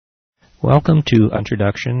Welcome to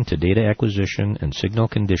Introduction to Data Acquisition and Signal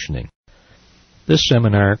Conditioning. This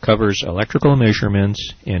seminar covers electrical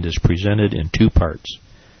measurements and is presented in two parts.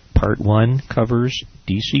 Part 1 covers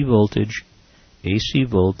DC voltage, AC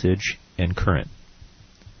voltage, and current.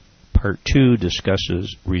 Part 2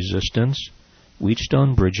 discusses resistance,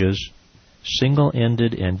 Wheatstone bridges,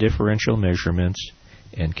 single-ended and differential measurements,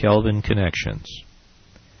 and Kelvin connections.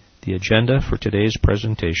 The agenda for today's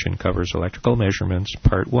presentation covers electrical measurements,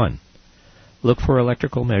 Part 1. Look for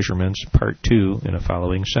electrical measurements, Part 2, in a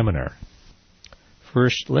following seminar.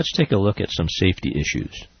 First, let's take a look at some safety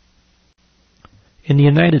issues. In the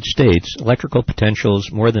United States, electrical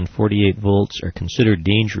potentials more than 48 volts are considered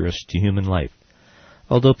dangerous to human life.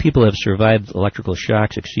 Although people have survived electrical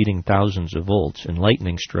shocks exceeding thousands of volts and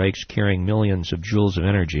lightning strikes carrying millions of joules of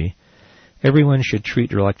energy, everyone should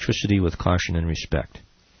treat their electricity with caution and respect.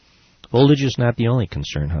 Voltage is not the only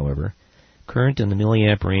concern, however. Current in the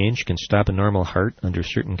milliamp range can stop a normal heart under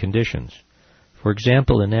certain conditions. For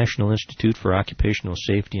example, the National Institute for Occupational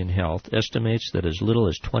Safety and Health estimates that as little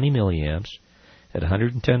as 20 milliamps at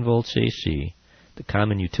 110 volts AC, the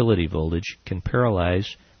common utility voltage, can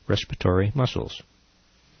paralyze respiratory muscles.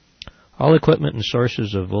 All equipment and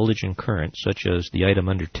sources of voltage and current, such as the item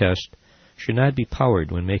under test, should not be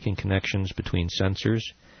powered when making connections between sensors,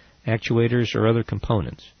 actuators, or other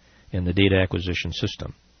components in the data acquisition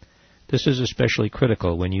system. This is especially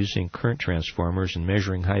critical when using current transformers and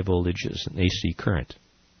measuring high voltages and AC current.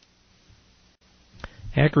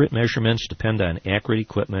 Accurate measurements depend on accurate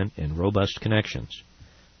equipment and robust connections.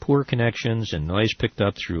 Poor connections and noise picked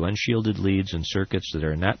up through unshielded leads and circuits that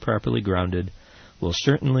are not properly grounded will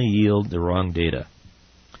certainly yield the wrong data.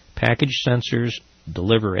 Packaged sensors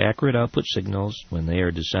deliver accurate output signals when they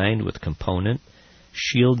are designed with component,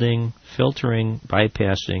 shielding, filtering,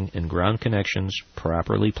 bypassing, and ground connections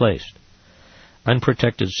properly placed.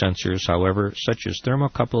 Unprotected sensors, however, such as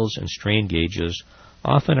thermocouples and strain gauges,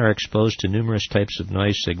 often are exposed to numerous types of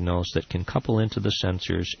noise signals that can couple into the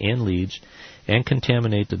sensors and leads and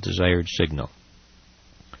contaminate the desired signal.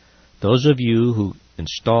 Those of you who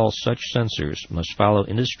install such sensors must follow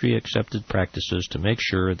industry-accepted practices to make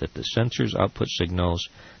sure that the sensor's output signals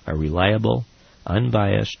are reliable,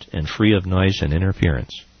 unbiased, and free of noise and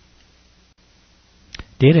interference.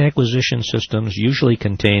 Data acquisition systems usually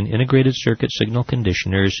contain integrated circuit signal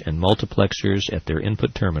conditioners and multiplexers at their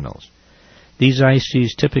input terminals. These ICs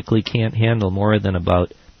typically can't handle more than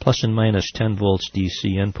about plus and minus 10 volts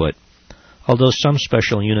DC input, although some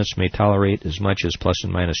special units may tolerate as much as plus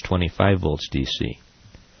and minus 25 volts DC.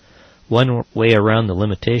 One way around the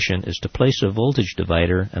limitation is to place a voltage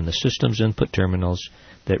divider on the system's input terminals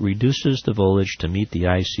that reduces the voltage to meet the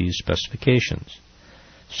IC's specifications.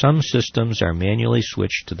 Some systems are manually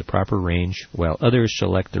switched to the proper range, while others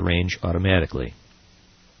select the range automatically.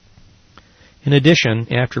 In addition,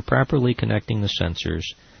 after properly connecting the sensors,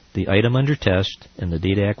 the item under test, and the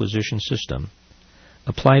data acquisition system,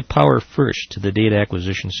 apply power first to the data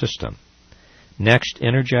acquisition system. Next,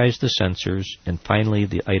 energize the sensors, and finally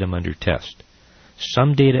the item under test.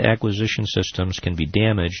 Some data acquisition systems can be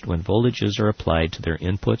damaged when voltages are applied to their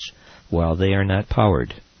inputs while they are not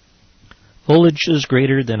powered. Voltages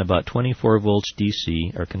greater than about 24 volts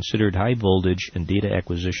DC are considered high voltage in data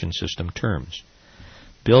acquisition system terms.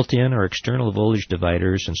 Built-in or external voltage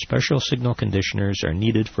dividers and special signal conditioners are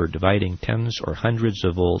needed for dividing tens or hundreds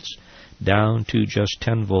of volts down to just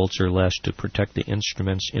 10 volts or less to protect the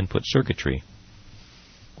instrument's input circuitry.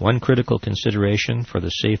 One critical consideration for the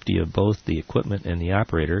safety of both the equipment and the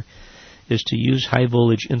operator is to use high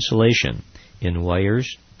voltage insulation in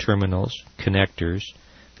wires, terminals, connectors,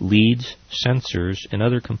 leads, sensors, and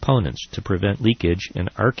other components to prevent leakage and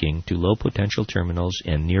arcing to low potential terminals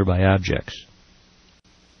and nearby objects.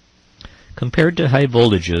 Compared to high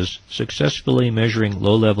voltages, successfully measuring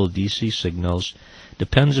low-level DC signals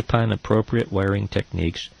depends upon appropriate wiring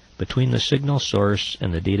techniques between the signal source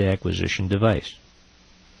and the data acquisition device.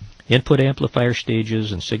 Input amplifier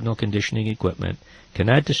stages and signal conditioning equipment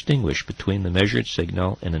cannot distinguish between the measured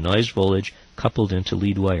signal and the noise voltage coupled into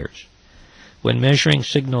lead wires. When measuring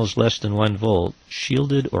signals less than 1 volt,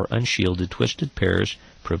 shielded or unshielded twisted pairs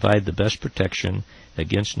provide the best protection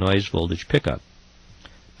against noise voltage pickup.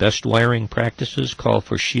 Best wiring practices call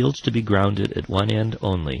for shields to be grounded at one end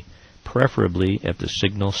only, preferably at the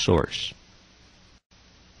signal source.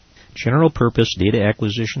 General-purpose data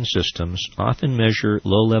acquisition systems often measure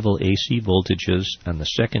low-level AC voltages on the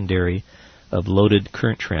secondary of loaded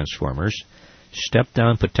current transformers,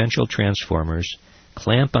 step-down potential transformers,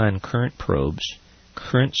 clamp-on current probes,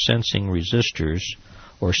 current-sensing resistors,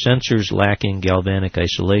 or sensors lacking galvanic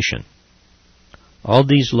isolation. All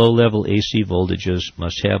these low-level AC voltages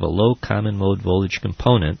must have a low common mode voltage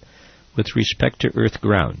component with respect to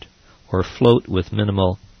earth-ground, or float with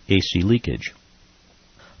minimal AC leakage.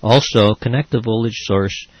 Also, connect the voltage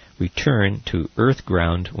source return to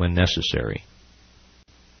earth-ground when necessary.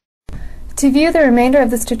 To view the remainder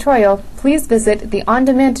of this tutorial, please visit the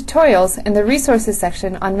on-demand tutorials in the resources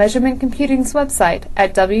section on Measurement Computing's website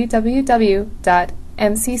at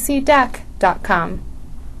www.mccdac.com.